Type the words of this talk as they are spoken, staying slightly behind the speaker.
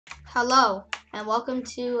Hello and welcome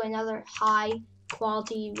to another high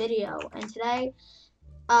quality video, and today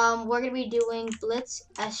we're gonna be doing BLITZ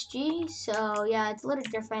SG. So yeah, it's a little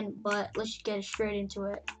different, but let's just get straight into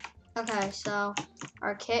it. Okay, so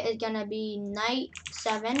our kit is gonna be Night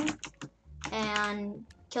 7 and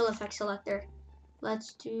Kill Effect Selector.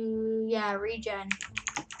 Let's do regen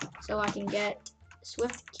so I can get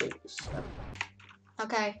swift kills.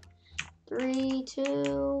 Okay, 3,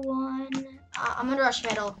 2, 1. I'm gonna rush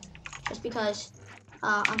middle. Just because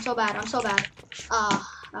I'm so bad. Okay.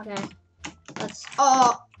 Let's.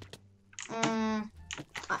 I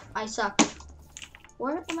suck.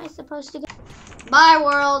 Where am I supposed to go? Bye,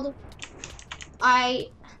 world.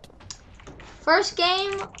 First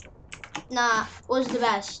game, was the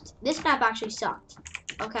best. This map actually sucked.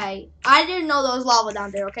 Okay. I didn't know there was lava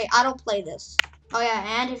down there. Okay. I don't play this. Oh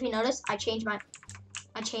yeah, and if you notice, I changed my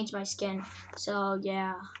skin. So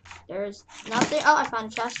yeah, there's nothing. Oh, I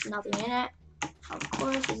found a chest. Nothing in it. Of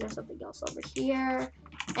course, is there something else over here?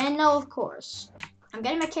 And no, of course. I'm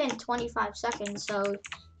getting my kit in 25 seconds, so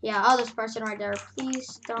yeah. Oh, this person right there.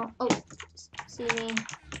 Please don't. Oh, see me.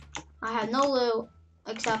 I have no loot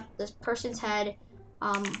except this person's head.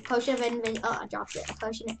 Potion of invis. Oh, I dropped it. A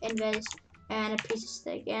potion of invis and a piece of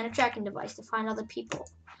stick and a tracking device to find other people.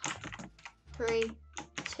 3,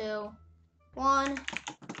 2, 1.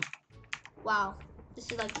 Wow,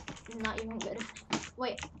 this is like not even good.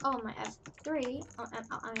 Wait, oh, my F3,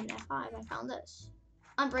 I'm in F5, I found this.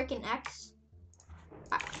 Unbreaking X.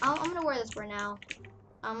 I'm gonna wear this for now.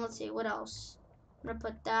 Let's see, what else? I'm gonna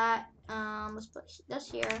put that, let's put this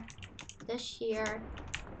here.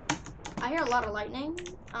 I hear a lot of lightning.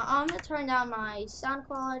 I'm gonna turn down my sound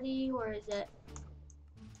quality. Where is it?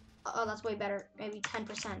 Oh, that's way better, maybe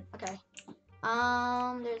 10%, okay.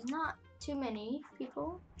 There's not too many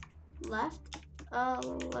people left.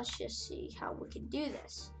 Let's just see how we can do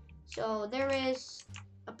this. So there is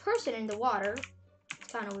a person in the water.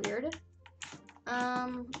 It's kind of weird.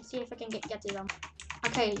 Let's see if I can get to them.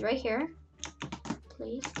 Okay, he's right here.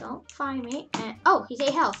 Please don't find me. And oh, he's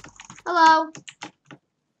 8 health. Hello.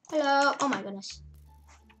 Hello. Oh my goodness,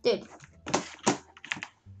 dude.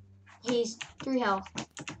 He's 3 health.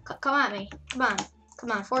 Come at me.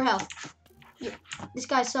 Come on. 4 health. This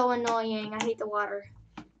guy's so annoying. I hate the water.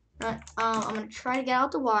 I'm gonna try to get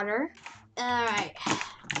out the water. Alright.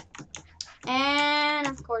 And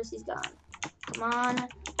of course he's gone. Come on.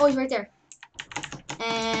 Oh, he's right there.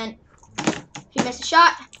 And he missed a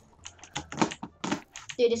shot.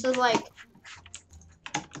 Dude, this is like,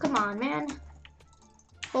 come on, man.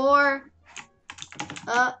 4.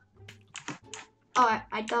 Oh,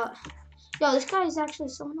 I thought. Yo, this guy is actually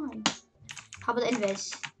so annoying. How about the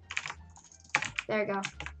invis? There we go.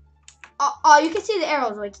 Oh, you can see the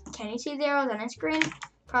arrows. Like, can you see the arrows on the screen?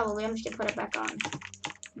 Probably. I'm just gonna put it back on.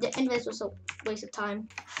 The invis was a waste of time.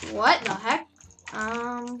 What the heck?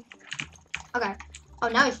 Okay. Oh,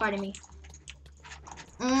 now he's fighting me.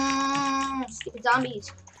 Stupid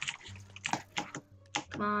zombies.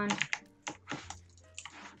 Come on.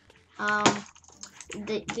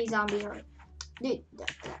 These zombies are, dude, they're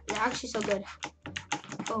actually so good.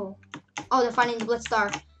 Oh, they're finding the Blitz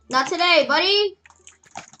star. Not today, buddy.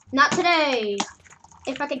 Not today.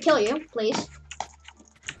 If I could kill you, please.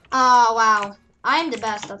 Oh, wow. I'm the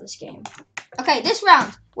best at this game. Okay, this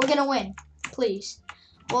round, we're gonna win. Please.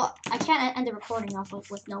 Well, I can't end the recording off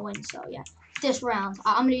with no win, so yeah. This round,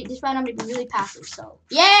 I'm gonna be really passive, so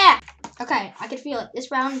yeah! Okay, I can feel it.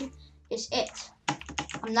 This round is it.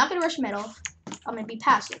 I'm not gonna rush middle. I'm gonna be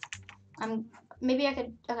passive. Maybe I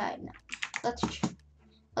could, okay, no. Let's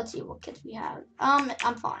see what kits we have.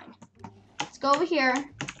 I'm fine. Let's go over here.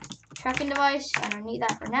 Tracking device, I don't need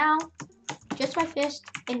that for now. Just my fist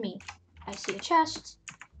and me. I see a chest.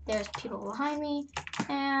 There's people behind me,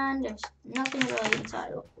 and there's nothing really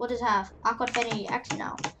inside. What does it have? Aqua Affinity X?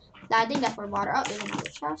 No. I think that's for water. Oh, there's another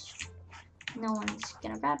chest. No one's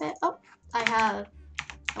gonna grab it. Oh, I have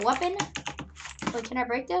a weapon. Wait, can I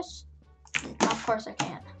break this? Of course I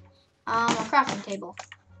can. A crafting table.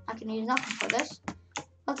 I can use nothing for this.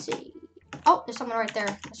 Let's see. Oh, there's someone right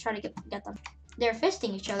there. Let's try to get them. They're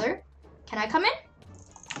fisting each other. Can I come in?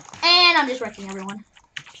 And I'm just wrecking everyone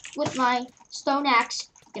with my stone axe.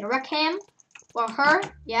 Gonna wreck him or her.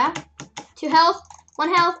 Yeah. 2 health,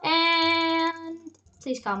 1 health, and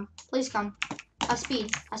please come. Please come. A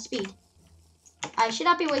speed. I should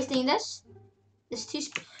not be wasting this. This too.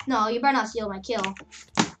 No, you better not steal my kill.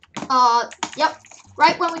 Yep.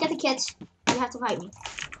 Right when we get the kits, you have to fight me.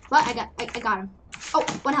 But I got him. Oh,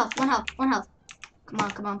 1 health.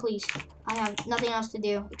 Come on, please. I have nothing else to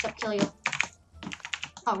do except kill you.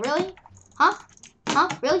 Oh, really? Huh?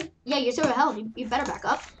 Really? Yeah, you're 0 health. You better back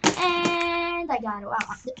up. And I got it. Wow.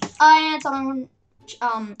 And someone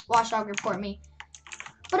watchdog report me.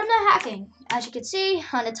 But I'm not hacking. As you can see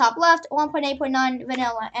on the top left, 1.8.9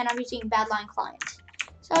 vanilla, and I'm using Badline client.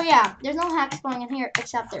 So yeah, there's no hacks going in here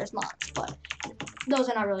except there's mods, but those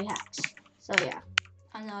are not really hacks. So yeah,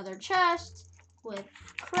 another chest with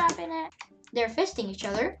crap in it. They're fisting each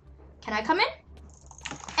other. Can I come in?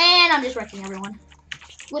 And I'm just wrecking everyone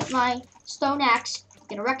with my stone axe.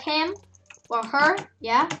 Gonna wreck him or her.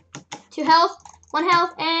 Yeah. 2 health, 1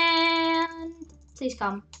 health, and please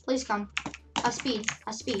come. Please come. A speed.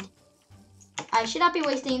 I should not be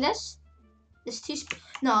wasting this.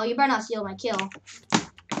 No, you better not steal my kill.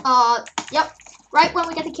 Yep. Right when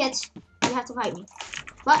we get the kits, you have to fight me.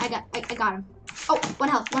 But I got him. Oh, 1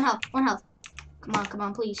 health. Come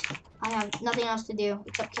on, please. I have nothing else to do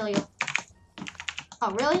except kill you.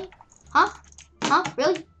 Oh, really? Huh?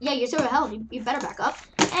 Really? Yeah, you're 0 health. You better back up.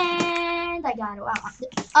 And I got it. Wow.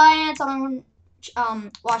 And someone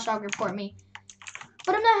watchdog report me.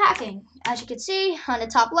 But I'm not hacking. As you can see on the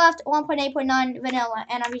top left, 1.8.9 vanilla,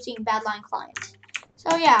 and I'm using Badline client.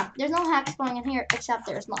 So yeah, there's no hacks going in here except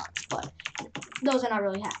there's mods, but those are not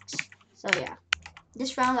really hacks. So yeah,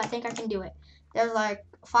 this round I think I can do it. There's like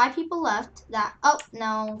 5 people left.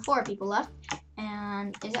 4 people left.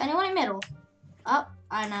 And is there anyone in the middle? Oh,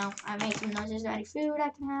 I know. I made some noises. Is there any food I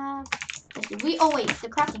can have? Oh wait, the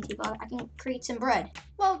crafting table. I can create some bread.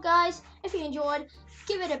 Well guys, if you enjoyed,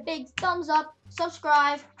 give it a big thumbs up,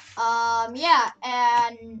 subscribe, yeah,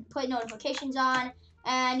 and put notifications on,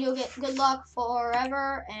 and you'll get good luck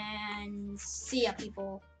forever, and see ya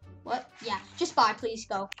people. What? Yeah, just bye, please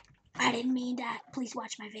go. I didn't mean that. Please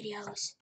watch my videos.